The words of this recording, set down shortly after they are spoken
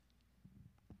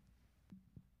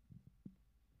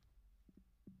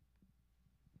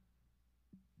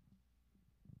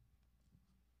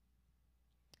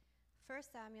1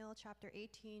 Samuel chapter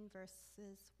 18,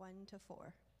 verses 1 to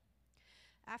 4.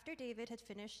 After David had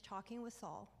finished talking with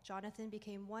Saul, Jonathan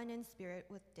became one in spirit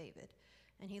with David,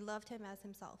 and he loved him as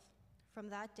himself. From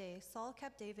that day, Saul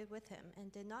kept David with him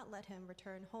and did not let him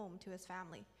return home to his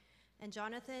family. And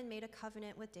Jonathan made a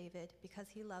covenant with David because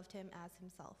he loved him as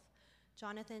himself.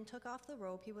 Jonathan took off the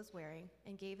robe he was wearing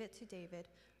and gave it to David,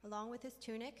 along with his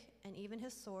tunic and even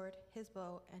his sword, his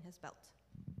bow, and his belt.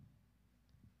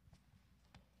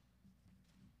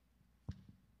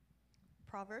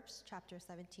 Proverbs chapter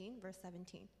 17, verse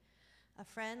 17. A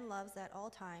friend loves at all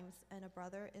times, and a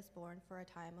brother is born for a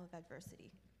time of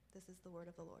adversity. This is the word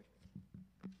of the Lord.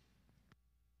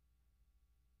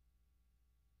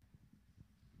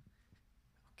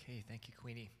 Okay, thank you,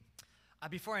 Queenie.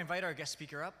 Before I invite our guest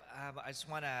speaker up, I just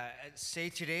want to say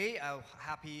today,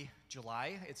 happy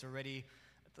July. It's already,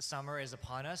 the summer is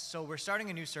upon us. So we're starting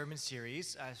a new sermon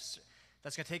series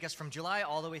that's going to take us from July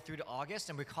all the way through to August,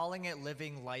 and we're calling it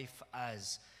Living Life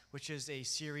As, which is a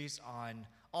series on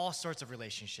all sorts of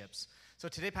relationships. So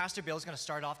today, Pastor Bill is going to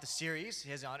start off the series.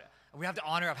 We have the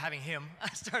honor of having him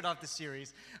start off the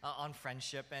series on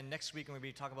friendship, and next week we're going to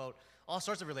be talking about all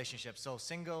sorts of relationships. So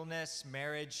singleness,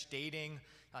 marriage, dating,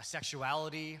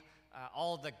 sexuality,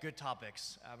 all the good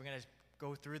topics. We're going to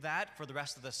go through that for the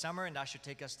rest of the summer, and that should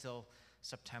take us till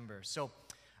September. So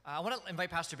I want to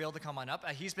invite Pastor Bill to come on up.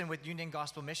 He's been with Union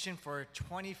Gospel Mission for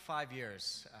 25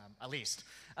 years, at least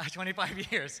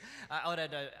 25 years, out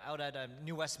at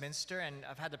New Westminster, and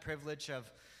I've had the privilege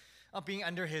of being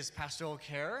under his pastoral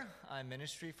care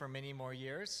ministry for many more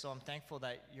years. So I'm thankful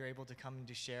that you're able to come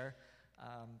to share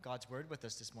God's word with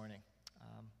us this morning.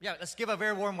 Let's give a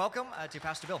very warm welcome to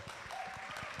Pastor Bill.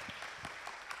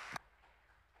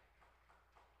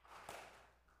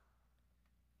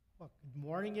 Well, good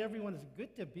morning, everyone. It's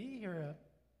good to be here at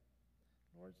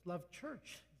Lord's Love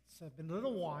Church. It's been a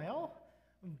little while,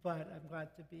 but I'm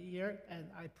glad to be here, and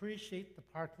I appreciate the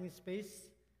parking space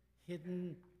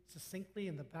hidden succinctly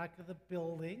in the back of the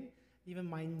building. Even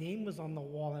my name was on the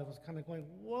wall. I was kind of going,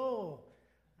 whoa.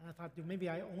 And I thought, dude, maybe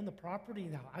I own the property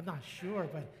now. I'm not sure,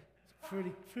 but it's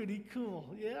pretty cool.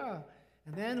 Yeah.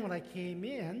 And then when I came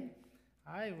in,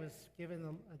 I was given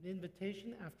an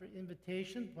invitation after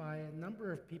invitation by a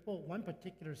number of people. One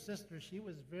particular sister, she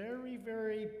was very,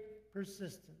 very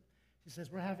persistent. She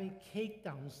says, we're having cake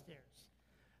downstairs.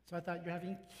 So I thought, you're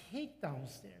having cake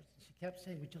downstairs. And she kept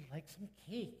saying, would you like some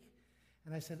cake?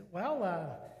 And I said, well,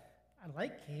 I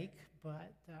like cake,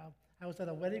 but I was at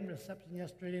a wedding reception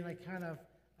yesterday, and I kind of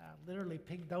literally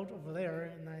pigged out over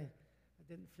there, and I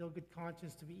didn't feel good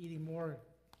conscience to be eating more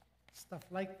stuff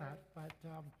like that. But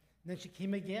and then she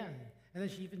came again, and then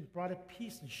she even brought a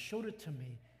piece and showed it to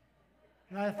me.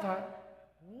 And I thought,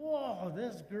 whoa,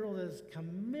 this girl is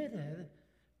committed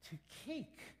to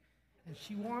cake, and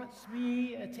she wants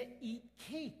me to eat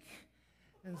cake.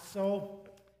 And so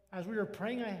as we were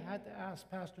praying, I had to ask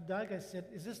Pastor Doug, I said,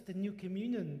 is this the new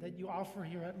communion that you offer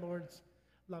here at Lord's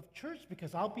Love Church?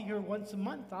 Because I'll be here once a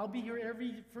month. I'll be here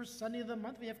every first Sunday of the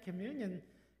month. We have communion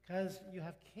because you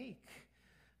have cake.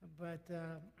 But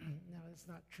no, it's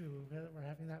not true. We're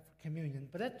having that for communion.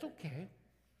 But that's okay.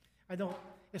 I know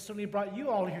it certainly brought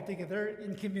you all here together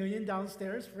in communion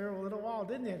downstairs for a little while,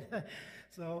 didn't it?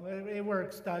 So it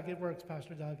works, Doug. It works,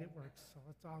 Pastor Doug. It works. So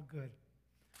it's all good.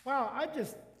 Wow, I'm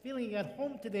just feeling at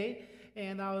home today.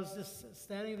 And I was just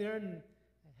standing there, and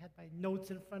I had my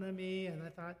notes in front of me. And I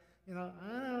thought, I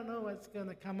don't know what's going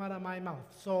to come out of my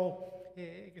mouth. So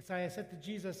I said to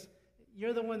Jesus,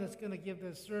 you're the one that's going to give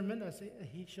this sermon. I said,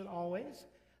 he should always.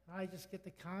 I just get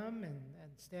to come and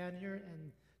stand here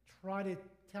and try to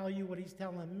tell you what he's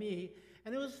telling me.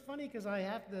 And it was funny because I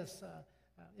have this,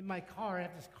 in my car, I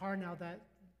have this car now that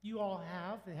you all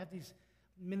have. They have these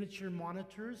miniature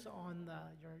monitors on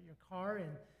your car,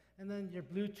 and then your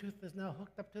Bluetooth is now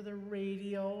hooked up to the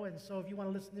radio. And so if you want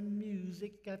to listen to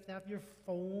music, you have to have your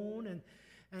phone.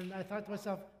 And I thought to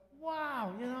myself,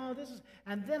 wow, this is,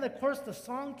 and then of course the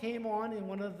song came on in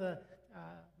one of the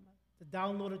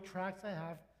downloaded tracks I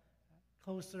have,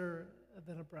 Closer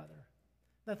Than a Brother.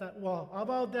 And I thought, well, how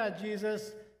about that,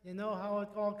 Jesus? You know how it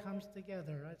all comes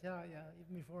together, I tell you,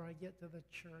 even before I get to the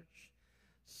church.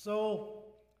 So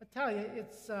I tell you,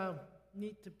 it's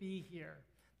neat to be here.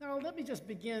 Now let me just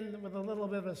begin with a little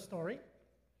bit of a story.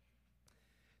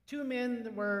 Two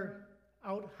men were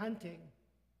out hunting.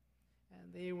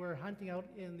 And they were hunting out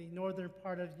in the northern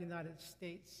part of the United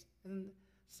States. And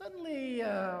suddenly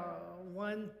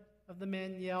one of the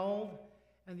men yelled,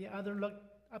 and the other looked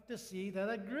up to see that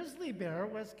a grizzly bear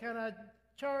was kind of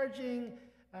charging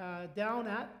down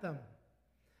at them.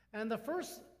 And the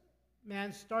first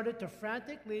man started to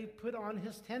frantically put on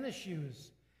his tennis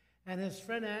shoes. And his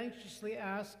friend anxiously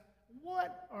asked,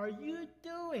 "What are you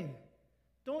doing?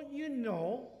 Don't you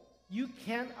know you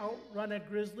can't outrun a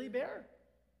grizzly bear?"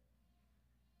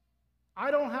 I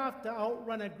don't have to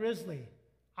outrun a grizzly.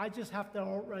 I just have to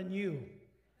outrun you.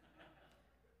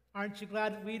 Aren't you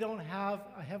glad we don't have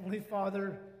a Heavenly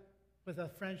Father with a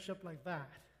friendship like that?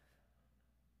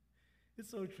 It's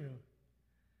so true.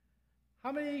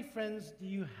 How many friends do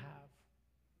you have?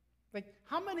 Like,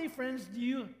 how many friends do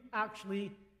you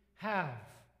actually have?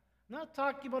 I'm not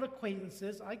talking about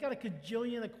acquaintances. I got a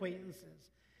cajillion acquaintances.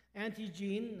 Auntie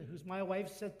Jean, who's my wife,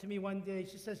 said to me one day,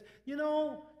 she says, "You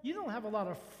know, you don't have a lot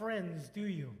of friends, do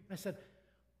you?" I said,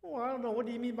 "Oh, I don't know. What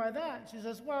do you mean by that?" She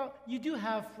says, "Well, you do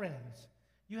have friends.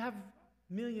 You have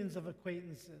millions of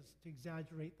acquaintances, to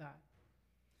exaggerate that.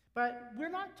 But we're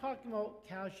not talking about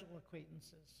casual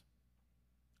acquaintances.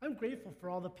 I'm grateful for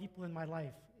all the people in my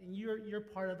life, and you're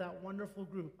part of that wonderful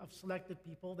group of selected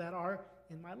people that are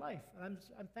in my life, and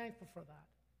I'm thankful for that.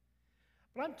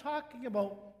 But I'm talking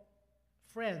about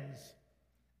friends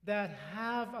that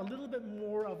have a little bit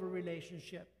more of a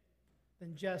relationship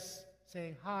than just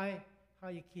saying, "Hi, how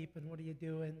you keeping? What are you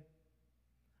doing?"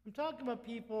 I'm talking about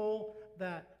people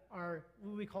that are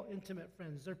what we call intimate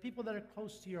friends. They're people that are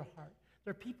close to your heart.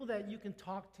 They're people that you can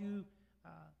talk to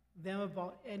them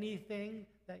about anything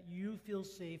that you feel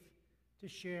safe to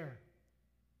share.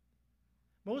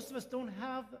 Most of us don't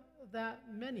have that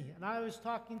many. And I was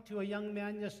talking to a young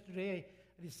man yesterday.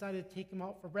 I decided to take him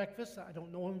out for breakfast. I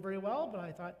don't know him very well, but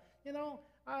I thought,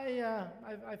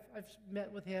 I've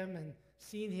met with him and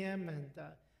seen him, and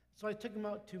so I took him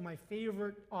out to my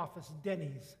favorite office,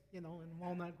 Denny's, in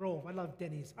Walnut Grove. I love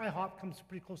Denny's. IHOP comes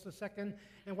pretty close to second,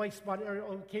 and White Spot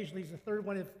occasionally is the third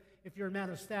one. If you're a man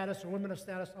of status or women of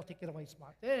status, I'll take you to White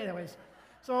Spot. Anyways,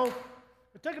 so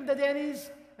I took him to Denny's,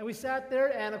 and we sat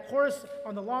there, and of course,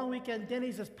 on the long weekend,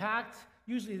 Denny's is packed.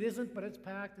 Usually it isn't, but it's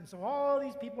packed, and so all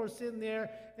these people are sitting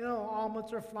there,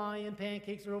 omelets are flying,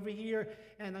 pancakes are over here,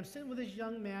 and I'm sitting with this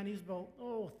young man. He's about,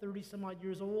 30-some-odd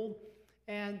years old,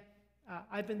 and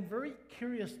I've been very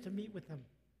curious to meet with him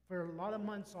for a lot of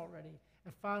months already.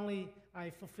 And finally, I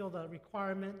fulfilled a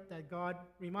requirement that God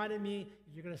reminded me,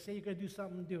 if you're going to say you're going to do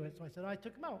something, do it. So I said, I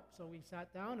took him out. So we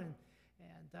sat down, and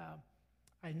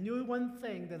I knew one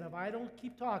thing, that if I don't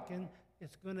keep talking,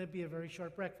 it's going to be a very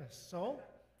short breakfast. So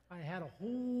I had a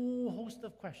whole host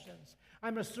of questions.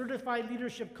 I'm a certified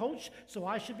leadership coach, so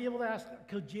I should be able to ask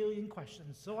a cajillion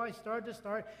questions. So I started,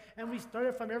 and we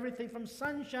started from everything from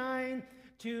sunshine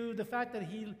to the fact that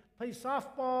he plays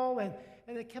softball,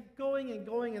 and it kept going and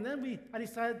going, and then I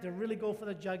decided to really go for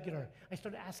the jugular. I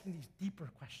started asking these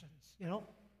deeper questions,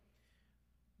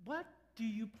 What do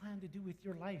you plan to do with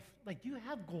your life? Like, do you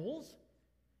have goals?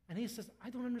 And he says, I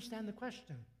don't understand the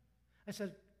question. I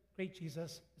said, great,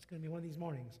 Jesus, it's going to be one of these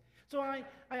mornings. So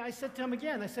I said to him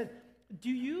again, I said,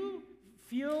 do you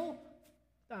feel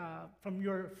from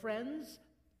your friends,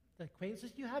 the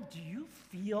acquaintances you have, do you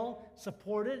feel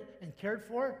supported and cared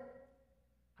for?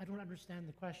 I don't understand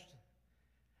the question.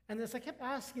 And as I kept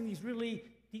asking these really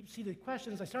deep-seated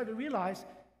questions, I started to realize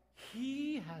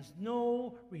he has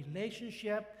no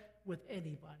relationship with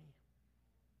anybody.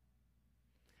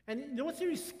 And you know what's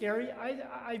really scary?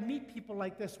 I meet people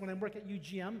like this when I work at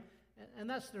UGM, and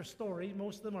that's their story.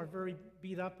 Most of them are very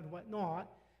beat up and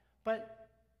whatnot. But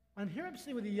here I'm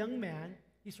sitting with a young man.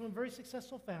 He's from a very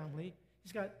successful family.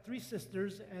 He's got 3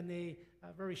 sisters and a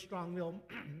very strong-willed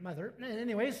mother.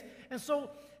 Anyways, and so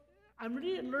I'm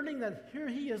really learning that here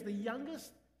he is, the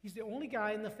youngest. He's the only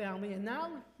guy in the family, and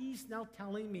now he's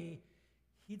telling me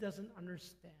he doesn't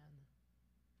understand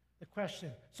the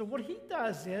question. So what he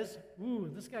does is,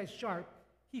 this guy's sharp,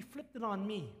 he flipped it on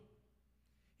me.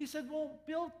 He said, well,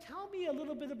 Bill, tell me a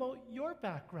little bit about your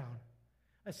background.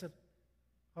 I said,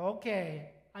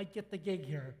 okay, I get the gig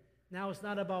here. Now it's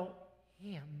not about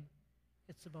him,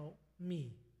 it's about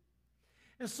me.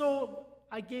 And so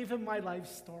I gave him my life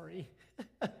story.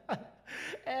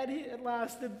 And it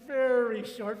lasted very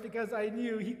short because I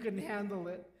knew he couldn't handle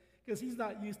it, because he's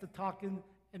not used to talking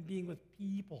and being with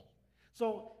people.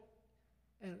 So,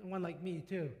 and one like me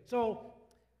too. So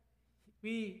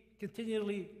we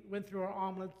continually went through our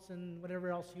omelets and whatever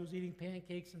else. He was eating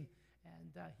pancakes, and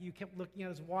he kept looking at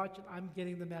his watch, and I'm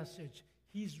getting the message.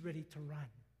 He's ready to run.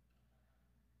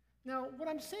 Now, what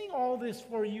I'm saying all this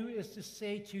for you is to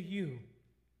say to you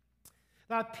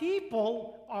that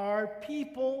people are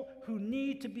people who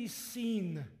need to be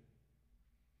seen.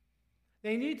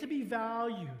 They need to be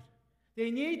valued.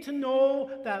 They need to know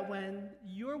that when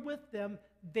you're with them,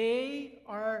 they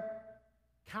are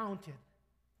counted.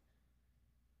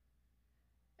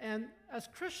 And as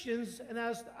Christians and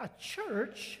as a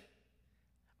church,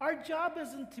 Our job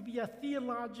isn't to be a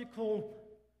theological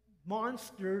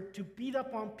monster to beat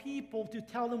up on people to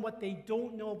tell them what they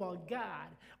don't know about God.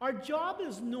 Our job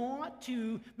is not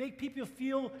to make people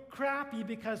feel crappy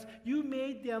because you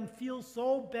made them feel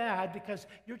so bad because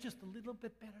you're just a little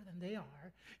bit better than they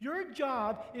are. Your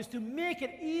job is to make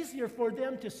it easier for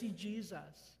them to see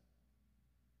Jesus.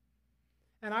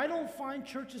 And I don't find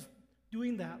churches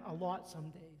doing that a lot some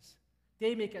days.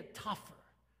 They make it tougher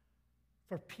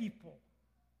for people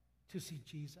to see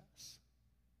Jesus.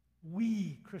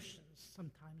 We Christians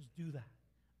sometimes do that.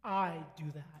 I do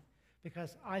that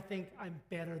because I think I'm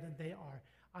better than they are.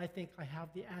 I think I have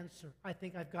the answer. I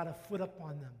think I've got a foot up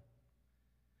on them.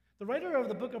 The writer of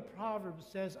the book of Proverbs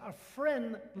says, a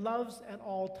friend loves at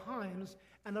all times,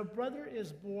 and a brother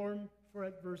is born for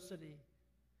adversity.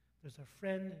 There's a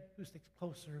friend who sticks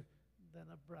closer than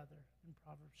a brother in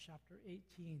Proverbs chapter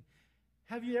 18.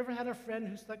 Have you ever had a friend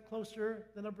who stuck closer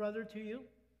than a brother to you?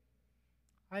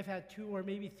 I've had 2 or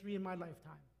maybe 3 in my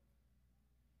lifetime.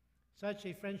 Such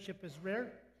a friendship is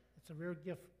rare. It's a rare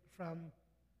gift from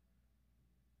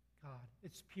God.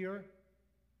 It's pure.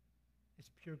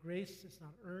 It's pure grace. It's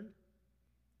not earned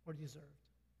or deserved.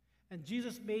 And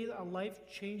Jesus made a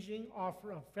life-changing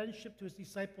offer of friendship to his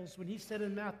disciples when he said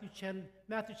in Matthew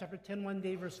chapter 10, 1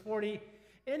 day, verse 40,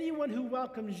 anyone who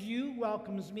welcomes you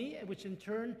welcomes me, which in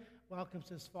turn welcomes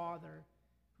his Father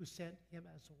who sent him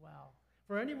as well.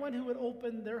 For anyone who would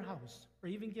open their house or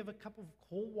even give a cup of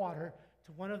cold water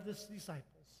to one of his disciples,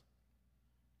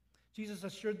 Jesus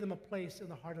assured them a place in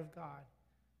the heart of God.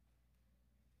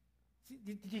 See,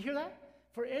 did you hear that?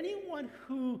 For anyone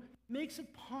who makes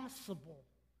it possible,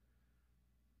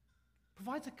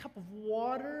 provides a cup of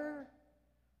water,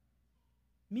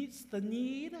 meets the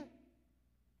need,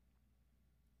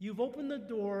 you've opened the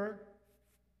door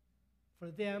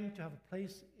for them to have a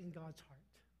place in God's heart.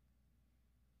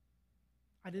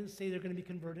 I didn't say they're going to be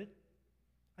converted.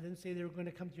 I didn't say they were going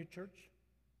to come to your church.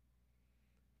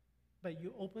 But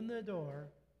you open the door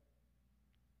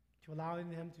to allowing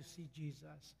them to see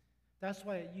Jesus. That's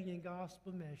why at Union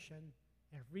Gospel Mission,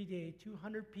 every day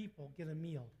 200 people get a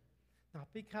meal. Not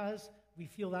because we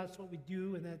feel that's what we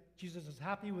do and that Jesus is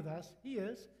happy with us. He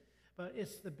is. But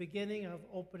it's the beginning of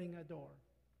opening a door.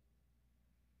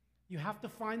 You have to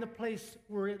find a place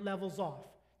where it levels off.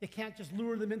 You can't just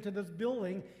lure them into this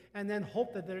building and then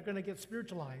hope that they're going to get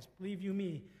spiritualized. Believe you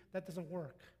me, that doesn't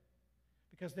work.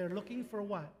 Because they're looking for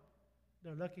what?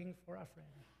 They're looking for a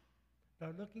friend.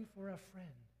 They're looking for a friend.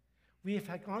 We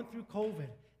have gone through COVID,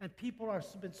 and people have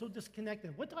been so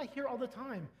disconnected. What do I hear all the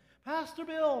time? Pastor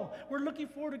Bill, we're looking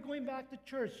forward to going back to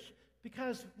church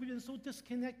because we've been so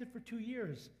disconnected for 2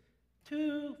 years.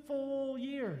 2 full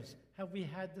years have we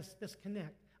had this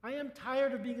disconnect. I am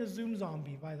tired of being a Zoom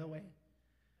zombie, by the way.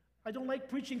 I don't like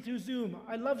preaching through Zoom.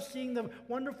 I love seeing the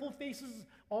wonderful faces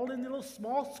all in little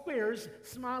small squares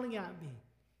smiling at me.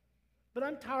 But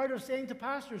I'm tired of saying to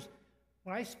pastors,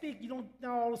 when I speak, you don't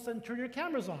now all of a sudden turn your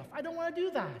cameras off. I don't want to do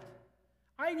that.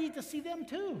 I need to see them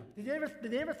too. Did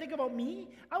they ever think about me?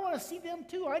 I want to see them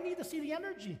too. I need to see the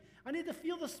energy. I need to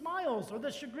feel the smiles or the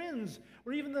chagrins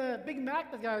or even the Big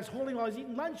Mac the guy's holding while he's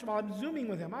eating lunch while I'm Zooming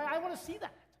with him. I want to see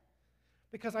that.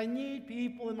 Because I need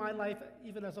people in my life,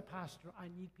 even as a pastor, I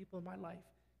need people in my life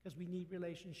because we need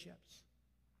relationships.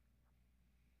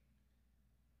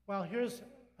 Well, here's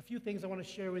a few things I want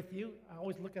to share with you. I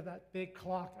always look at that big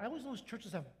clock. I always notice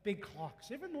churches have big clocks.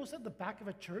 You ever notice at the back of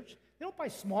a church? They don't buy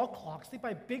small clocks, they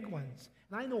buy big ones.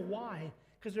 And I know why.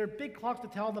 Because they're big clocks to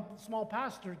tell the small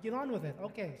pastor, get on with it.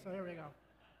 Okay, so here we go.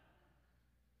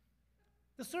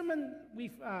 The sermon,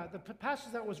 the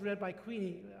passage that was read by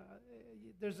Queenie,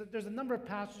 there's a number of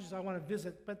passages I want to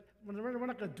visit, but we're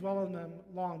not going to dwell on them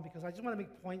long because I just want to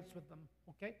make points with them,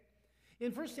 okay?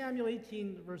 In 1 Samuel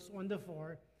 18, verse 1 to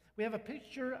 4, we have a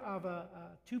picture of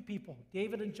 2 people,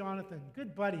 David and Jonathan,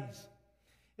 good buddies.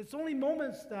 It's only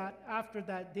moments that after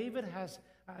that David has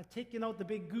taken out the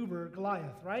big goober,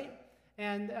 Goliath, right?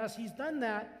 And as he's done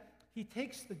that, he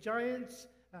takes the giant's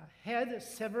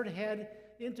severed head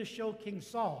in to show King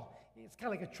Saul. It's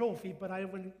kind of like a trophy, but I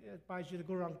wouldn't advise you to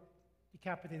go around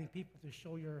decapitating people to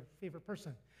show your favorite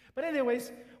person. But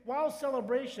anyways, while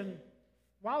celebration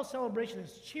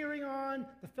is cheering on,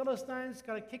 the Philistines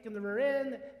got a kick in the rear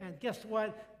end, and guess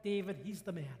what? David, he's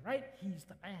the man, right? He's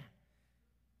the man.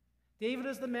 David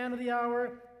is the man of the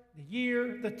hour, the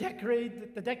year, the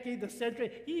decade, the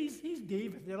century. He's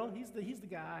David, you know. He's the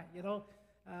guy, you know.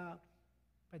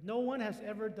 But no one has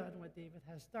ever done what David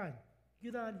has done.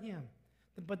 Good on him.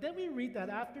 But then we read that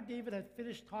after David had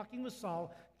finished talking with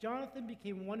Saul, Jonathan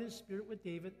became one in spirit with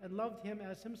David and loved him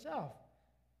as himself.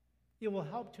 It will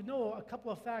help to know a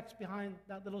couple of facts behind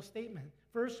that little statement.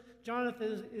 First,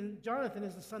 Jonathan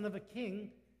is the son of a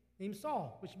king named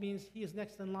Saul, which means he is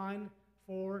next in line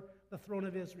for the throne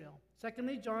of Israel.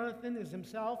 Secondly, Jonathan is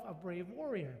himself a brave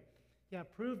warrior. He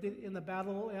had proved it in the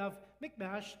battle of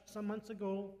Michmash some months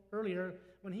ago earlier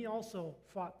when he also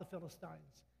fought the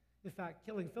Philistines. In fact,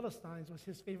 killing Philistines was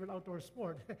his favorite outdoor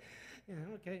sport. Yeah,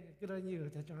 okay, good on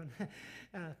you, John.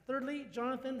 Thirdly,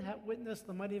 Jonathan had witnessed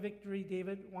the mighty victory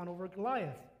David won over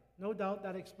Goliath. No doubt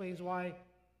that explains why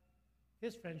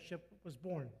his friendship was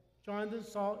born. Jonathan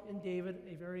saw in David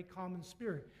a very common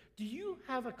spirit. Do you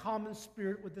have a common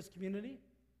spirit with this community?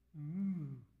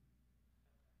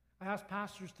 I asked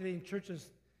pastors today in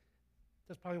churches,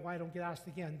 that's probably why I don't get asked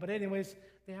again. But anyways,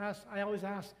 I always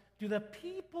ask, do the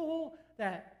people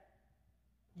that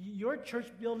your church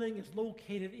building is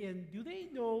located in, do they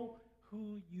know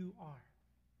who you are?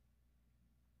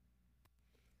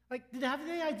 Like, do they have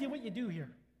any idea what you do here?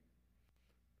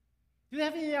 Do they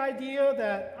have any idea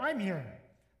that I'm here?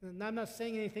 And I'm not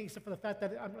saying anything except for the fact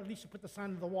that at least you put the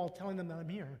sign on the wall telling them that I'm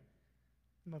here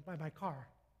by my car.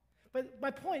 But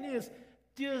my point is,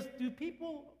 do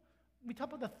people, we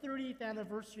talk about the 30th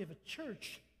anniversary of a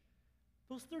church,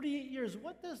 those 38 years,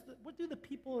 what do the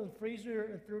people in Fraser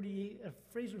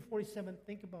and 47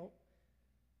 think about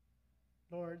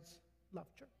Lord's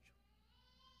Love Church?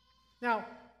 Now,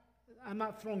 I'm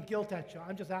not throwing guilt at you.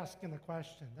 I'm just asking a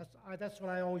question. That's what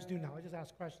I always do now. I just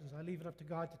ask questions. I leave it up to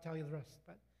God to tell you the rest.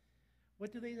 But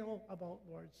what do they know about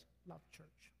Lord's Love Church?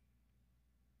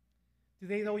 Do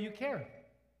they know you care?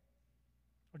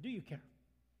 Or do you care?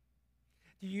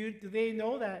 Do they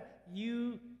know that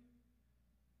you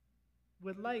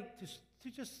would like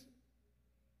to just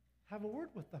have a word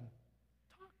with them,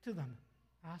 talk to them,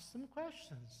 ask them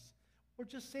questions, or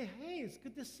just say, hey, it's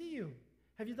good to see you.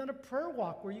 Have you done a prayer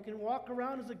walk where you can walk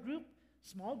around as a group,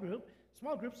 small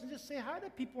groups, and just say hi to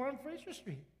people on Fraser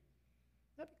Street?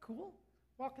 That'd be cool.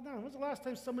 Walking down. When was the last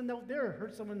time someone out there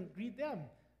heard someone greet them?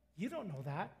 You don't know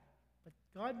that. But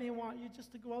God may want you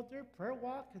just to go out there, prayer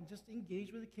walk, and just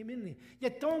engage with the community. You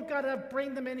don't got to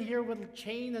bring them in here with a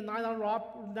chain and nylon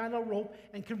rope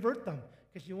and convert them,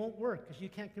 because you won't work, because you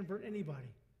can't convert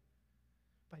anybody.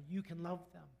 But you can love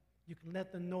them. You can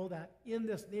let them know that in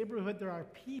this neighborhood there are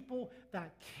people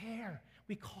that care.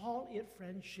 We call it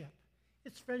friendship.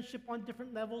 It's friendship on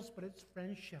different levels, but it's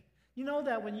friendship. You know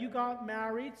that when you got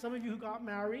married, some of you who got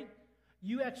married,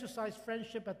 you exercise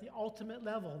friendship at the ultimate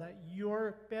level, that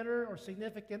your better or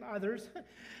significant others,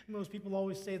 most people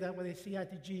always say that when they see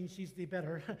Auntie Jean, she's the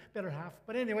better half.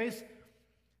 But anyways,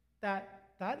 that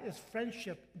is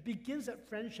friendship. It begins at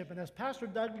friendship. And as Pastor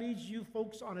Doug leads you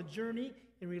folks on a journey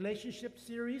in relationship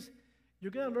series,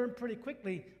 you're going to learn pretty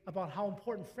quickly about how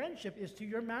important friendship is to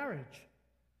your marriage.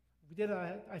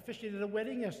 I officiated a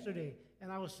wedding yesterday,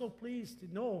 and I was so pleased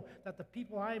to know that the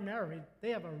people I married,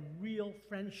 they have a real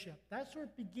friendship. That's where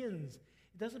it begins.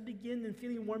 It doesn't begin in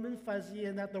feeling warm and fuzzy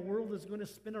and that the world is going to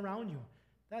spin around you.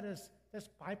 That's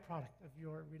byproduct of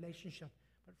your relationship.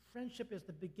 But friendship is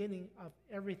the beginning of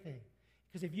everything.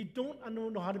 Because if you don't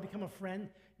know how to become a friend,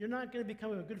 you're not going to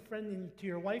become a good friend to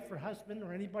your wife or husband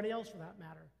or anybody else for that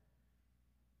matter.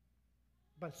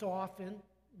 But so often,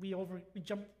 we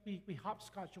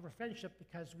hopscotch over friendship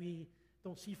because we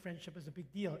don't see friendship as a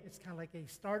big deal. It's kind of like a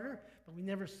starter, but we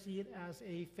never see it as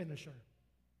a finisher.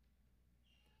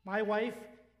 My wife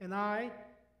and I,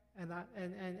 and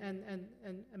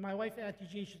my wife, Auntie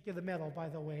Jean, should get a medal, by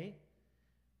the way.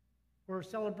 We're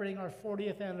celebrating our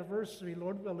 40th anniversary,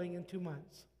 Lord willing, in 2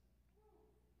 months.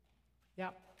 Yeah.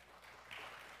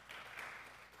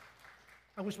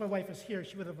 I wish my wife was here.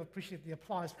 She would have appreciated the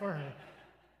applause for her.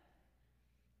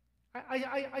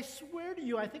 I swear to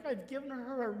you, I think I've given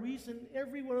her a reason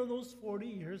every one of those 40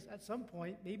 years at some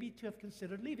point maybe to have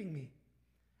considered leaving me.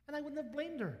 And I wouldn't have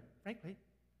blamed her, frankly.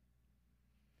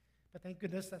 But thank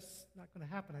goodness that's not going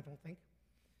to happen, I don't think.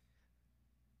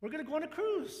 We're going to go on a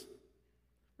cruise.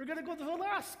 We're going to go to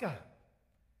Alaska.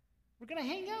 We're going to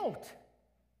hang out,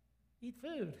 eat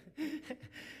food.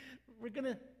 We're going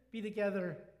to be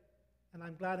together, and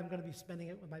I'm glad I'm going to be spending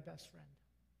it with my best friend.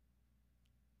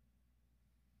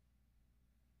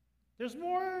 There's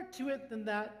more to it than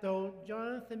that, though.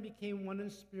 Jonathan became one in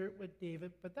spirit with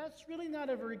David, but that's really not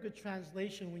a very good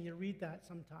translation when you read that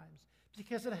sometimes,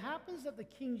 because it happens that the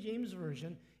King James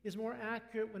Version is more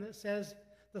accurate when it says,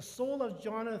 the soul of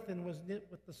Jonathan was knit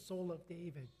with the soul of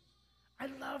David. I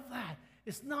love that.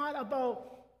 It's not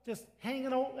about just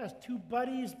hanging out as two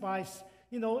buddies by,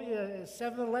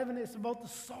 7-Eleven. It's about the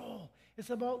soul.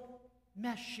 It's about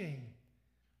meshing.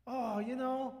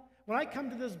 Oh, when I come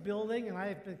to this building, and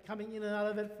I've been coming in and out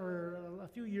of it for a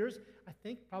few years, I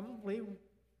think probably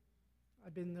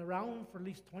I've been around for at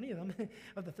least 20 of them,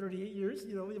 of the 38 years,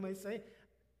 you might say.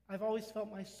 I've always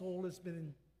felt my soul has been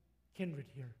in kindred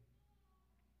here.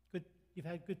 You've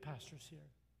had good pastors here.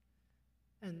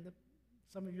 And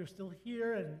some of you are still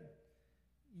here, and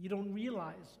you don't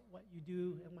realize what you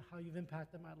do and how you've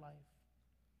impacted my life.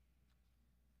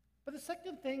 But the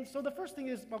second thing, so the first thing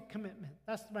is about commitment.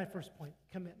 That's my first point,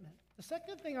 commitment. The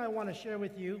second thing I want to share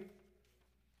with you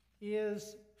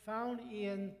is found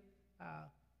in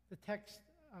the text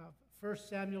of 1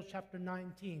 Samuel chapter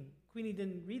 19. Queenie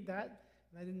didn't read that,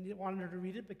 and I didn't want her to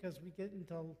read it because we get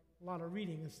into a lot of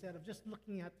reading instead of just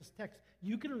looking at this text.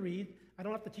 You can read. I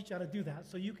don't have to teach you how to do that.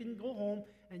 So you can go home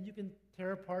and you can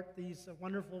tear apart these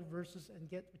wonderful verses and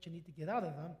get what you need to get out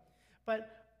of them.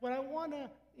 But what I want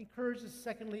to encourage is,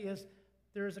 secondly, is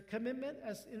there is a commitment.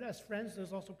 As friends,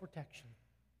 there's also protection.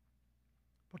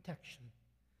 Protection.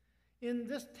 In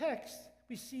this text,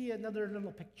 we see another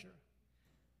little picture.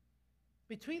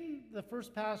 Between the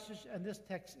first passage and this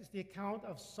text is the account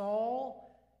of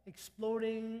Saul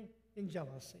exploding in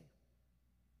jealousy.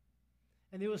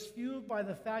 And it was fueled by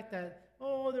the fact that,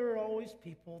 there were always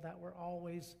people that were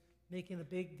always making a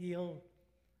big deal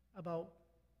about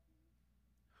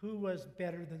who was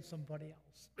better than somebody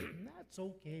else. That's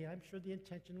okay. I'm sure the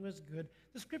intention was good.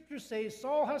 The scriptures say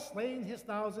Saul has slain his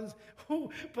thousands,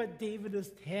 but David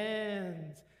is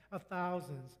tens of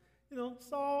thousands.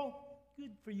 Saul,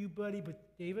 good for you, buddy,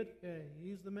 but David,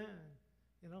 he's the man.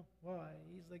 Why?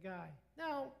 He's the guy.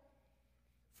 Now,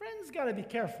 friends got to be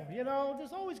careful,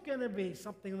 There's always going to be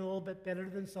something a little bit better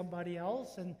than somebody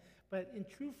else, but in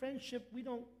true friendship, we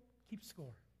don't keep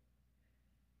score.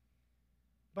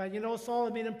 But Saul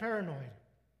had made him paranoid,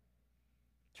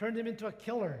 turned him into a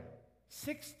killer.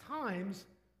 6 times,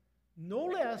 no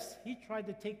less, he tried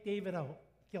to take David out,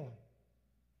 kill him.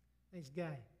 Nice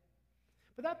guy.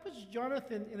 But that puts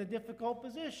Jonathan in a difficult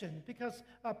position because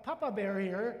Papa Bear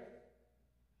here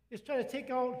is trying to take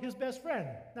out his best friend.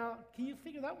 Now, can you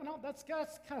figure that one out? That's kind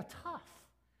of tough,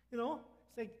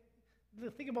 It's like,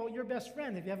 think about your best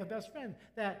friend. If you have a best friend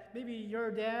that maybe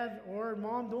your dad or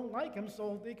mom don't like him,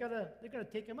 so they're gonna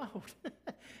take him out.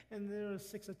 And there were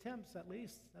 6 attempts at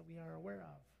least that we are aware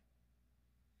of.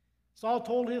 Saul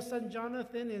told his son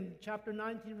Jonathan in chapter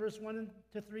 19, verse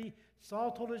 1-3.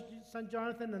 Saul told his son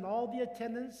Jonathan and all the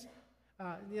attendants.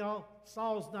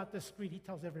 Saul's not discreet. He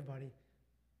tells everybody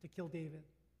to kill David.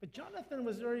 But Jonathan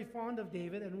was very fond of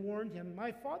David and warned him,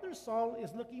 "My father Saul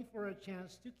is looking for a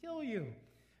chance to kill you.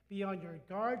 Be on your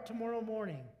guard tomorrow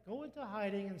morning. Go into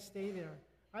hiding and stay there.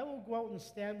 I will go out and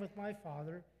stand with my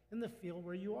father in the field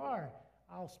where you are.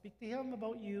 I'll speak to him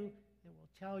about you and will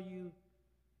tell you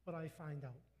what I find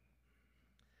out."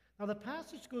 Now the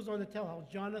passage goes on to tell how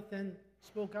Jonathan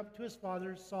spoke up to his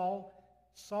father Saul.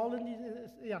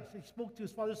 He spoke to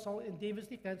his father Saul in David's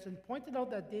defense and pointed out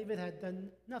that David had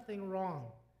done nothing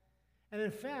wrong. And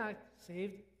in fact,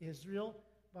 saved Israel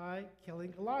by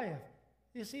killing Goliath.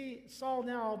 You see, Saul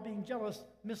now, being jealous,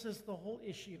 misses the whole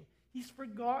issue. He's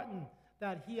forgotten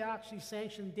that he actually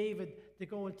sanctioned David to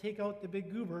go and take out the big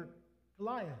goober,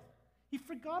 Goliath. He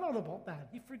forgot all about that.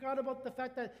 He forgot about the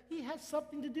fact that he had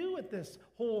something to do with this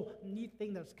whole neat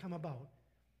thing that's come about.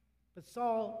 But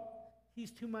Saul,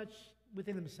 he's too much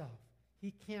within himself.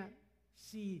 He can't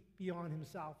see beyond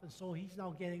himself. And so he's now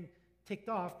getting ticked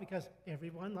off because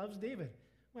everyone loves David.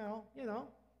 Well,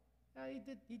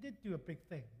 he did do a big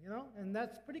thing, and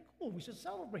that's pretty cool. We should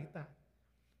celebrate that.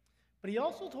 But he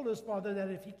also told his father that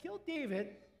if he killed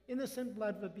David, innocent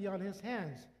blood would be on his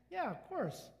hands. Yeah, of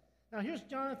course. Now here's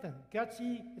Jonathan.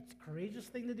 Gutsy, it's a courageous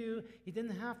thing to do. He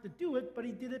didn't have to do it, but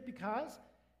he did it because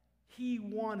he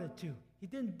wanted to. He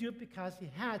didn't do it because he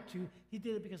had to. He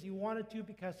did it because he wanted to,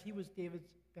 because he was David's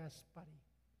best buddy.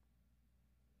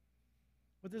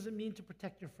 What does it mean to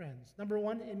protect your friends? Number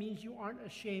one, it means you aren't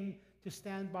ashamed to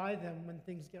stand by them when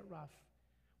things get rough.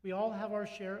 We all have our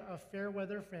share of fair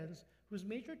weather friends whose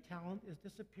major talent is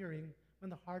disappearing when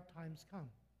the hard times come.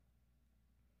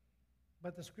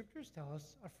 But the scriptures tell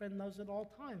us a friend loves at all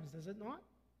times, does it not?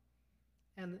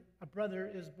 And a brother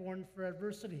is born for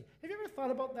adversity. Have you ever thought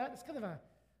about that? It's kind of an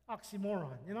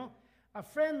oxymoron, A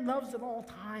friend loves at all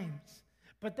times,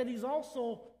 but then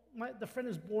the friend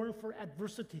is born for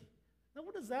adversity. Now,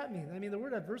 what does that mean? I mean, the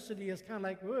word adversity is kind of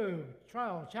like, whoa,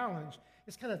 trial, challenge.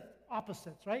 It's kind of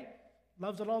opposites, right?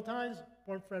 Loves at all times,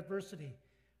 born for adversity.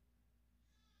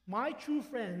 My true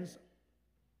friends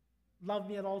love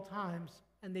me at all times,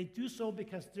 and they do so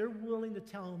because they're willing to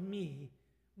tell me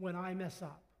when I mess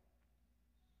up.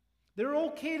 They're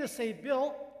okay to say,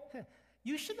 "Bill,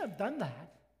 you shouldn't have done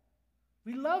that.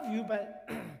 We love you, but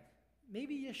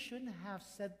maybe you shouldn't have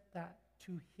said that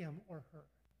to him or her."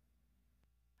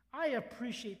 I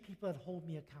appreciate people that hold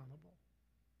me accountable.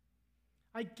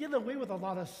 I get away with a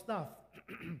lot of stuff,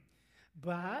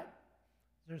 but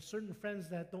there's certain friends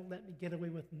that don't let me get away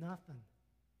with nothing.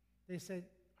 They said,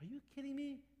 "Are you kidding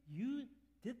me? You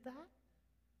did that?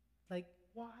 Like,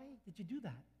 why did you do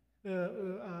that?"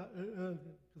 Because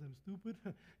I'm stupid.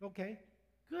 Okay,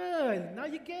 good. Now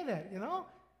you get it, you know?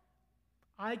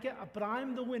 But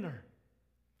I'm the winner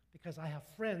because I have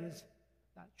friends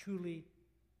that truly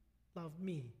love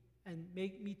me and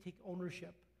make me take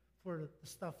ownership for the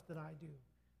stuff that I do.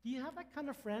 Do you have that kind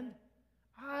of friend?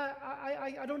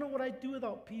 I don't know what I'd do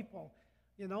without people.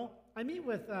 You know, I meet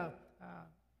with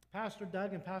Pastor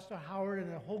Doug and Pastor Howard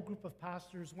and a whole group of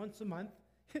pastors once a month,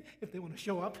 if they want to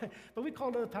show up. But we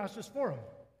call it a pastor's forum.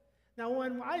 Now,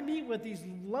 when I meet with these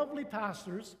lovely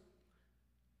pastors,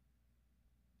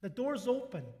 the door's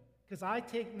open because I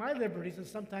take my liberties and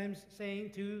sometimes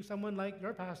saying to someone like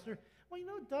your pastor, "Well, you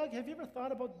know, Doug, have you ever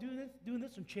thought about doing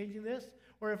this and changing this?"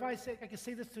 Or if I can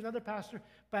say this to another pastor,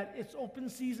 but it's open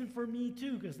season for me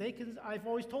too, because I've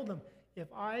always told them,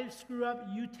 if I screw up,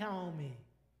 you tell me.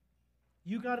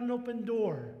 You got an open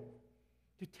door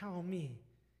to tell me,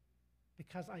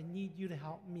 because I need you to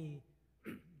help me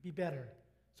be better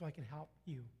so I can help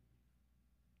you.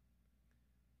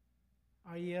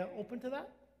 Are you open to that?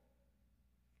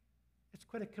 It's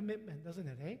quite a commitment, doesn't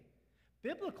it, eh?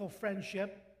 Biblical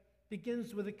friendship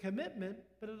begins with a commitment,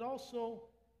 but it also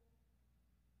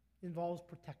involves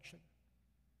protection.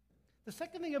 The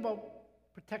second thing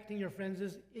about protecting your friends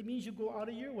is it means you go out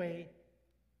of your way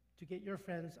to get your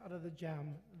friends out of the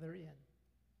jam they're in.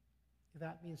 If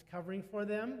that means covering for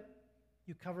them,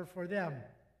 you cover for them,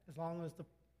 as long as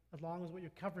what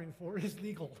you're covering for is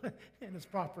legal and is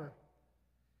proper.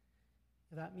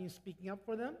 If that means speaking up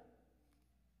for them,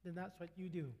 then that's what you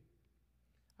do.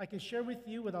 I can share with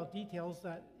you without details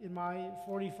that in my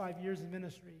 45 years in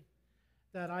ministry,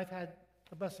 that I've had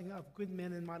the blessing of good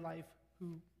men in my life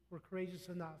who were courageous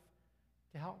enough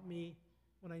to help me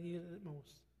when I needed it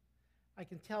most. I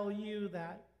can tell you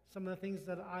that some of the things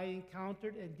that I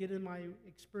encountered and did in my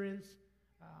experience,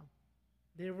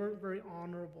 they were very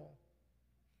honorable.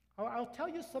 I'll tell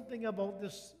you something about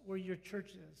this, where your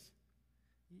church is.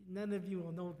 None of you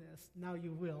will know this. Now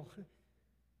you will.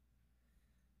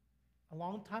 A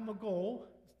long time ago,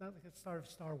 it's not like the start of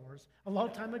Star Wars. A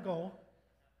long time ago,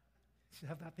 should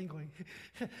have that thing going.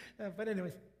 But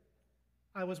anyways,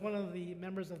 I was one of the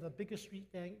members of the biggest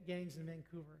street gangs in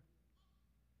Vancouver.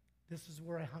 This is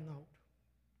where I hung out.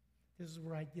 This is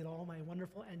where I did all my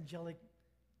wonderful angelic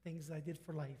things that I did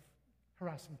for life.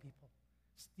 Harassing people,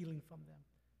 stealing from them,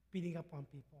 beating up on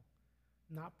people.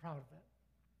 Not proud of it.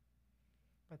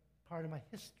 But part of my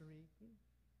history,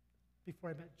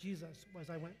 before I met Jesus, was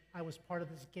I was part of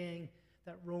this gang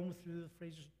that roamed through the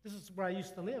Fraser. This is where I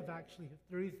used to live, actually,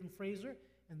 30th and Fraser,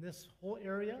 and this whole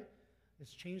area.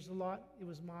 It's changed a lot. It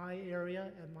was my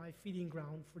area and my feeding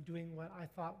ground for doing what I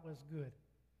thought was good,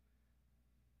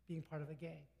 being part of a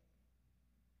gang.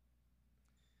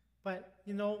 But,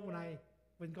 you know,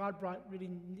 when God brought really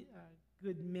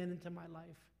good men into my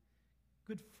life,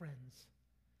 good friends,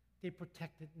 they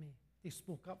protected me. They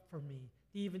spoke up for me.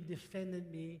 They even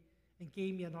defended me and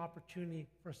gave me an opportunity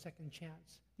for a second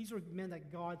chance. These were men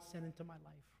that God sent into my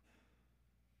life.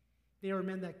 They were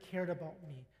men that cared about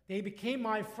me. They became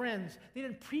my friends. They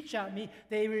didn't preach at me.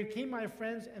 They became my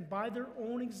friends, and by their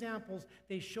own examples,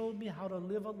 they showed me how to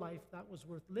live a life that was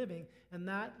worth living, and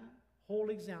that whole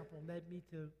example led me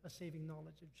to a saving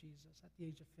knowledge of Jesus at the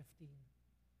age of 15.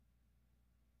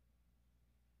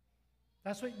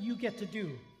 That's what you get to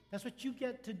do. That's what you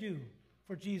get to do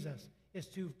for Jesus, is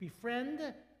to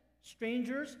befriend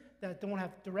strangers that don't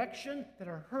have direction, that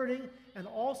are hurting, and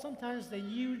all sometimes they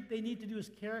need to do is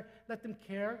care. Let them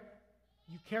care.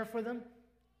 You care for them.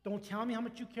 Don't tell me how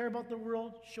much you care about the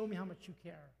world. Show me how much you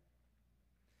care.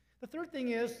 The third thing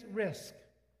is risk.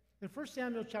 In 1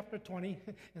 Samuel chapter 20,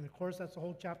 and of course that's the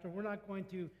whole chapter, we're not going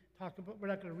to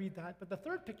read that, but the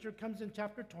third picture comes in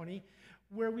chapter 20,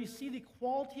 where we see the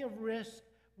quality of risk,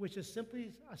 which is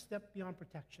simply a step beyond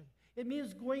protection. It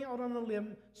means going out on a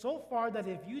limb so far that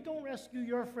if you don't rescue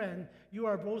your friend, you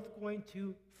are both going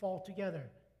to fall together.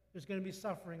 There's going to be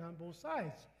suffering on both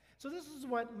sides. So this is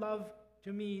what love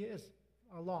to me is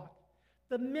a lot.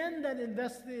 The men that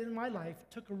invested in my life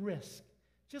took a risk.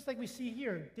 Just like we see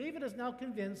here, David is now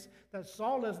convinced that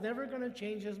Saul is never going to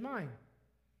change his mind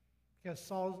because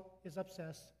Saul is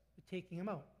obsessed with taking him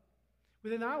out.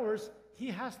 Within hours, he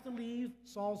has to leave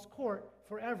Saul's court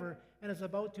forever and is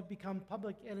about to become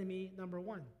public enemy number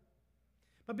one.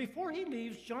 But before he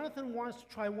leaves, Jonathan wants to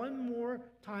try one more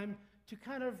time to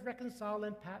kind of reconcile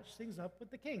and patch things up with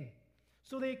the king.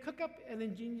 So they cook up an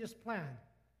ingenious plan.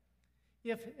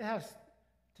 If it has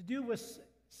to do with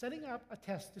setting up a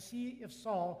test to see if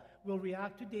Saul will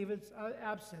react to David's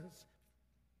absence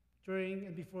during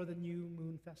and before the new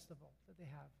moon festival that they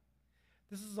have.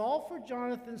 This is all for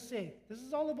Jonathan's sake. This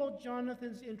is all about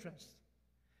Jonathan's interest.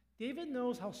 David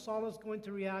knows how Saul is going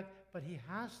to react, but he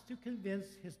has to convince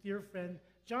his dear friend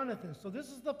Jonathan. So this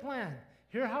is the plan.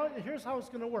 Here's how it's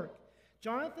going to work.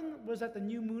 Jonathan was at the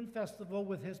new moon festival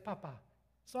with his papa,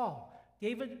 Saul.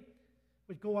 David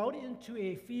would go out into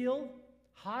a field,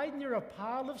 hide near a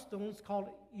pile of stones called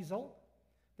Ezel.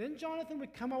 Then Jonathan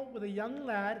would come out with a young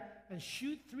lad and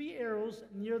shoot 3 arrows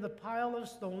near the pile of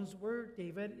stones where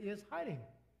David is hiding.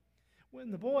 When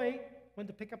the boy went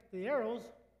to pick up the arrows,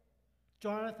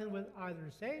 Jonathan would either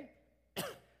say,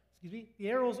 the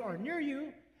arrows are near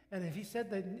you, and if he said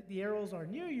that the arrows are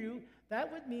near you,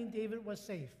 that would mean David was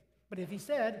safe. But if he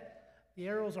said, the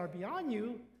arrows are beyond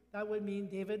you, that would mean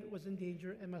David was in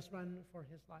danger and must run for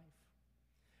his life.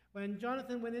 When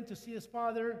Jonathan went in to see his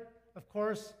father, of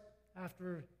course,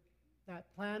 after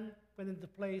that plan went into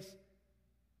place,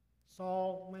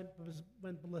 Saul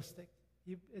went ballistic.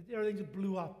 Everything just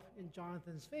blew up in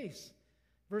Jonathan's face.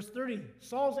 Verse 30,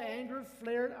 Saul's anger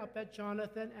flared up at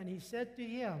Jonathan, and he said to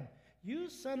him, "You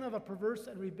son of a perverse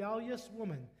and rebellious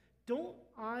woman, don't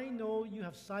I know you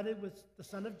have sided with the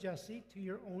son of Jesse to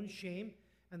your own shame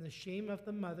and the shame of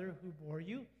the mother who bore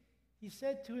you?" He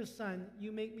said to his son,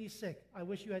 "You make me sick. I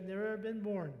wish you had never been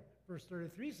born." Verse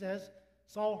 33 says,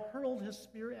 Saul hurled his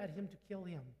spear at him to kill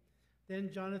him.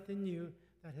 Then Jonathan knew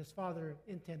that his father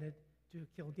intended to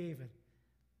kill David.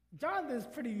 Jonathan's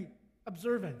pretty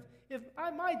observant. If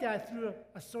my dad threw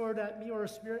a sword at me or a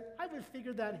spear, I would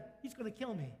figure that he's going to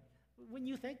kill me. Wouldn't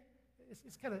you think?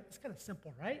 It's kind of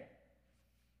simple, right?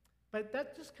 But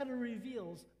that just kind of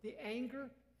reveals the anger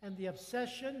and the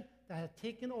obsession that had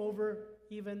taken over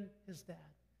even his dad.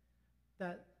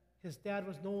 That his dad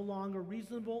was no longer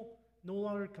reasonable, no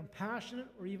longer compassionate,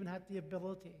 or even had the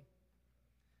ability.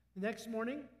 The next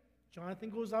morning, Jonathan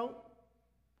goes out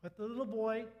with the little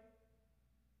boy.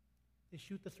 They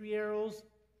shoot the 3 arrows,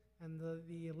 and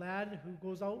the lad who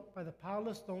goes out by the pile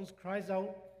of stones cries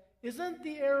out, "Isn't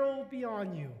the arrow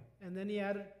beyond you?" And then he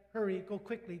added, "Hurry, go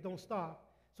quickly, don't stop."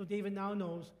 So David now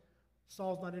knows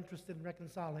Saul's not interested in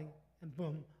reconciling, and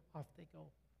boom, off they go.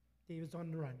 David's on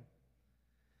the run.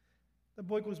 The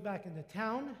boy goes back into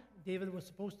town. David was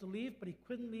supposed to leave, but he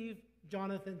couldn't leave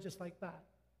Jonathan just like that.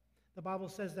 The Bible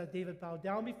says that David bowed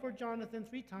down before Jonathan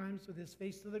 3 times with his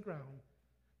face to the ground.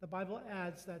 The Bible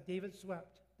adds that David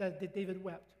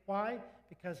wept. Why?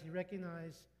 Because he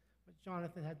recognized what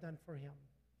Jonathan had done for him.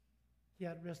 He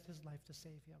had risked his life to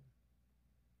save him.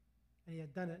 And he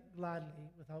had done it gladly,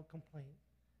 without complaint,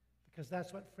 because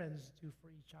that's what friends do for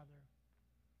each other.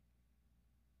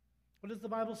 What does the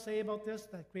Bible say about this?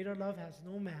 That greater love has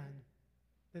no man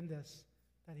than this,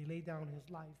 that he laid down his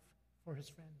life for his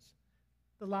friends.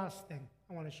 The last thing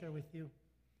I want to share with you,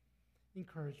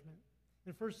 encouragement.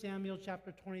 In 1 Samuel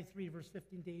chapter 23, verse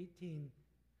 15 to 18,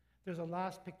 there's a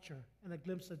last picture and a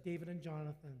glimpse of David and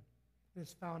Jonathan. And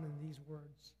it's found in these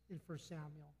words in 1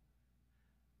 Samuel.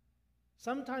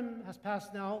 Some time has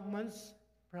passed now, months,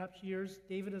 perhaps years.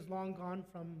 David is long gone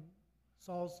from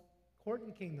Saul's court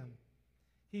and kingdom.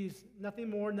 He's nothing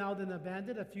more now than a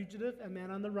bandit, a fugitive, a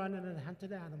man on the run, and a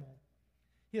hunted animal.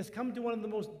 He has come to one of the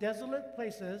most desolate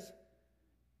places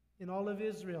in all of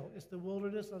Israel. It's the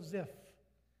wilderness of Ziph.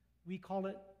 We call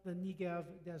it the Negev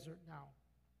desert now.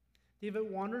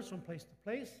 David wanders from place to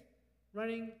place,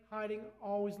 running, hiding,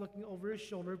 always looking over his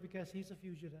shoulder because he's a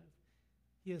fugitive.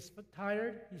 He is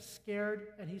tired, he's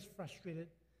scared, and he's frustrated.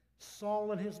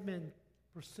 Saul and his men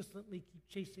persistently keep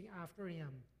chasing after him.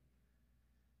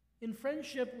 In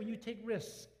friendship, when you take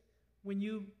risks, when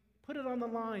you put it on the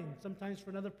line, sometimes for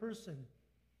another person,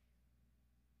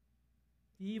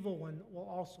 the evil one will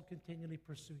also continually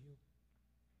pursue you.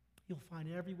 He'll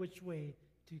find every which way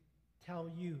to tell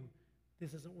you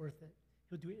this isn't worth it.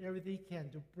 He'll do everything he can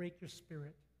to break your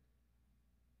spirit.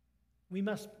 We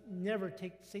must never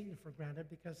take Satan for granted,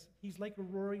 because he's like a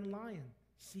roaring lion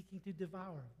seeking to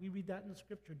devour. We read that in the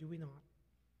scripture, do we not?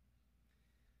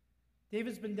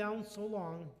 David's been down so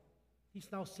long,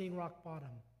 he's now seeing rock bottom.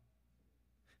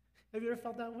 Have you ever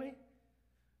felt that way?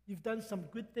 You've done some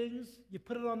good things, you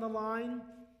put it on the line.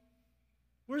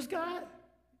 Where's God?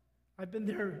 I've been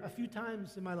there a few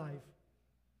times in my life.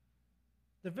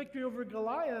 The victory over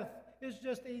Goliath is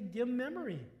just a dim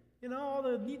memory. You know, all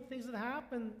the neat things that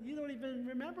happen, you don't even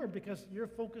remember because you're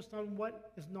focused on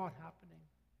what is not happening.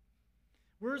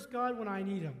 Where's God when I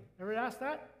need him? Ever asked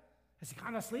that? Has he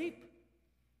gone to sleep?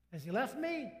 Has he left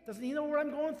me? Doesn't he know what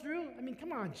I'm going through? I mean,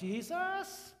 come on,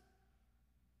 Jesus.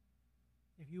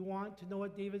 If you want to know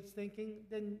what David's thinking,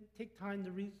 then take time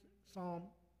to read Psalm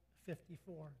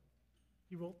 54.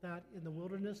 He wrote that in the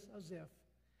wilderness of Ziph.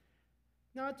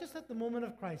 Now, just at the moment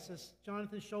of crisis,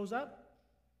 Jonathan shows up.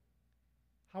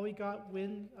 How he got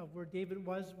wind of where David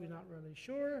was, we're not really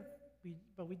sure,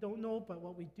 but we don't know. But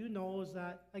what we do know is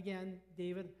that, again,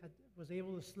 David was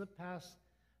able to slip past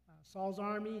Saul's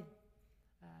army.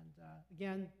 And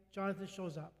again, Jonathan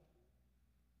shows up.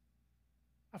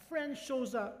 A friend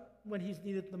shows up when he's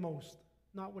needed the most,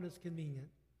 not when it's convenient.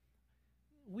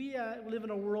 We live in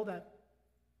a world that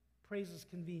praises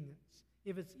convenience.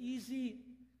 If it's easy,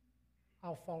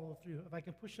 I'll follow through. If I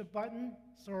can push a button,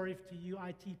 sorry to you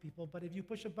IT people, but if you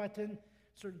push a button,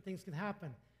 certain things can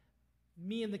happen.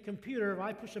 Me and the computer, if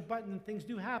I push a button, things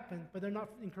do happen, but they're not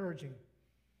encouraging.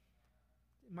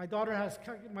 My daughter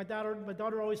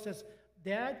always says,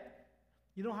 "Dad,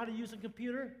 you know how to use a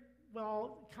computer?"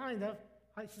 Well, kind of.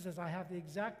 She says, "I have the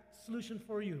exact solution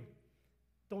for you.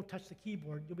 Don't touch the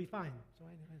keyboard, you'll be fine." So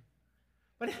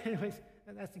anyways,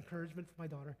 and that's encouragement for my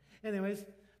daughter. Anyways,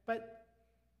 but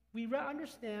we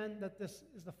understand that this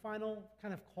is the final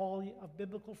kind of quality of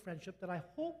biblical friendship that I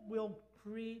hope will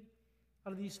create,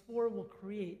 out of these four, will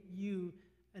create you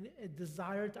a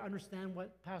desire to understand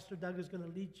what Pastor Doug is going to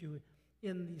lead you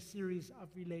in the series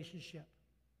of relationship.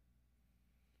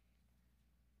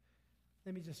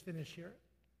 Let me just finish here.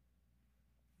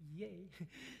 Yay.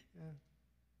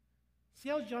 See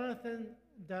how Jonathan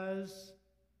does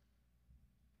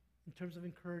in terms of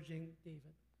encouraging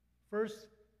David. First,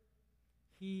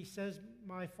 he says,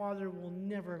 "My father will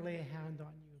never lay a hand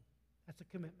on you." That's a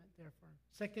commitment there for him.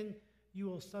 Second, "You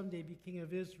will someday be king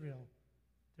of Israel."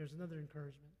 There's another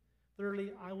encouragement.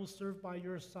 Thirdly, "I will serve by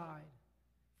your side."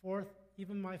 Fourth,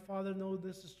 "Even my father knows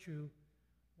this is true."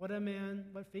 What a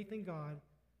man, what faith in God.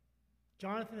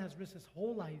 Jonathan has risked his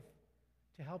whole life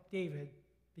to help David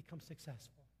become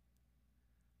successful.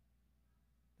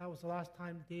 That was the last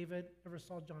time David ever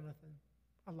saw Jonathan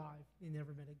alive. They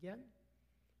never met again.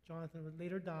 Jonathan would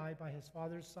later die by his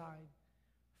father's side,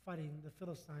 fighting the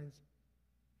Philistines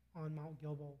on Mount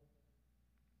Gilboa.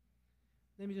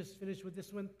 Let me just finish with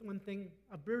this one thing.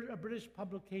 A British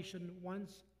publication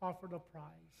once offered a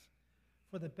prize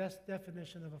for the best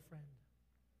definition of a friend.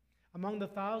 Among the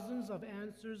thousands of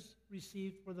answers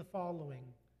received were the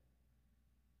following: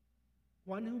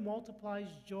 one who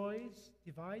multiplies joys,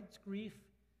 divides grief,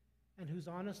 and whose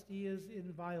honesty is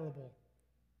inviolable.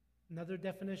 Another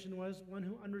definition was one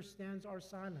who understands our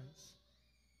silence.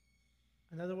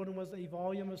 Another one was a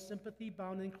volume of sympathy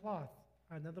bound in cloth.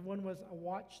 Another one was a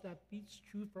watch that beats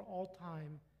true for all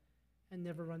time and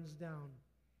never runs down.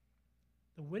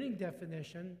 The winning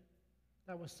definition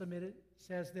that was submitted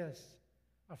says this: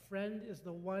 a friend is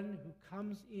the one who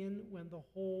comes in when the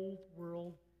whole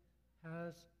world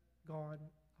has gone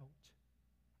out.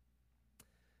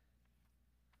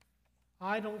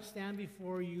 I don't stand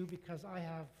before you because I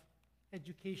have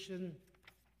education,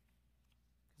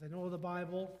 because I know the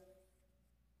Bible,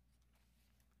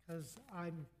 because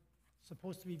I'm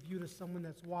supposed to be viewed as someone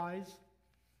that's wise.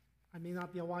 I may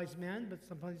not be a wise man, but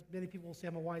sometimes many people will say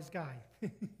I'm a wise guy.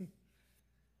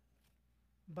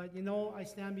 But you know, I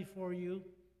stand before you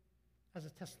as a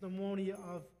testimony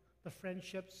of the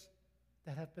friendships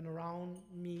that have been around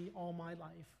me all my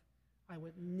life. I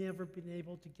would never been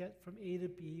able to get from A to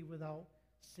B without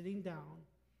sitting down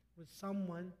with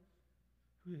someone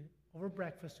who, over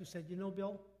breakfast, who said, "You know,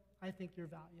 Bill, I think you're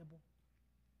valuable.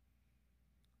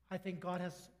 I think God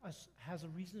has a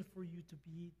reason for you to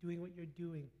be doing what you're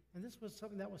doing." And this was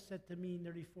something that was said to me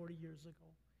nearly 40 years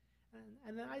ago.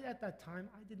 And at that time,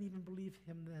 I didn't even believe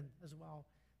him then as well.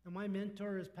 Now, my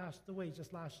mentor has passed away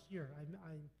just last year.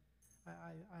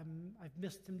 I've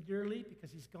missed him dearly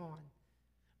because he's gone.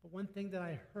 But one thing that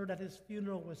I heard at his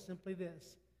funeral was simply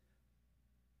this: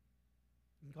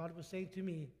 and God was saying to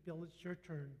me, "Bill, it's your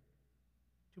turn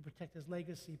to protect his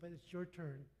legacy, but it's your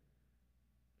turn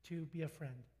to be a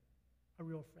friend, a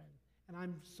real friend." And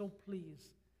I'm so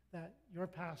pleased that your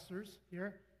pastors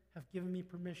here have given me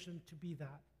permission to be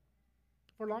that.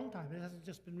 For a long time. It hasn't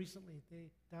just been recently.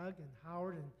 Doug and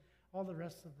Howard and all the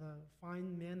rest of the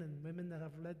fine men and women that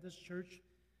have led this church,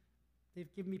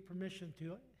 they've given me permission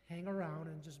to hang around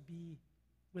and just be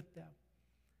with them.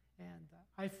 And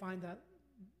I find that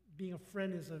being a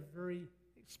friend is a very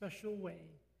special way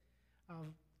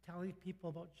of telling people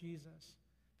about Jesus.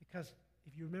 Because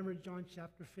if you remember John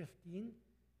chapter 15,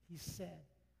 he said,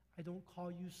 "I don't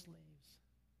call you slaves,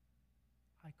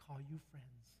 I call you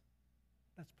friends."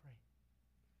 Let's pray.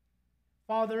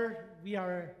 Father, we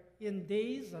are in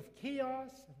days of chaos,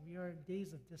 and we are in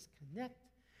days of disconnect,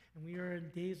 and we are in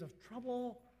days of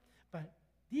trouble. But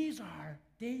these are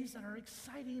days that are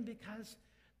exciting because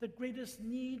the greatest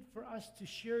need for us to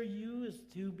share you is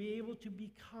to be able to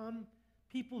become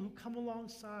people who come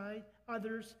alongside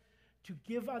others, to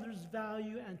give others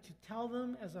value, and to tell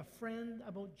them as a friend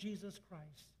about Jesus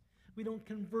Christ. We don't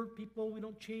convert people. We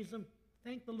don't change them.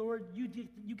 Thank the Lord, you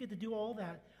get to do all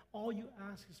that. All you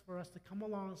ask is for us to come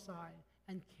alongside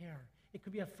and care. It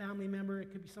could be a family member.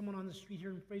 It could be someone on the street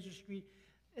here in Fraser Street.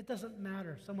 It doesn't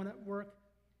matter. Someone at work.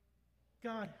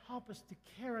 God, help us to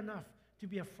care enough to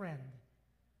be a friend.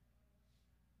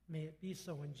 May it be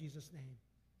so in Jesus' name.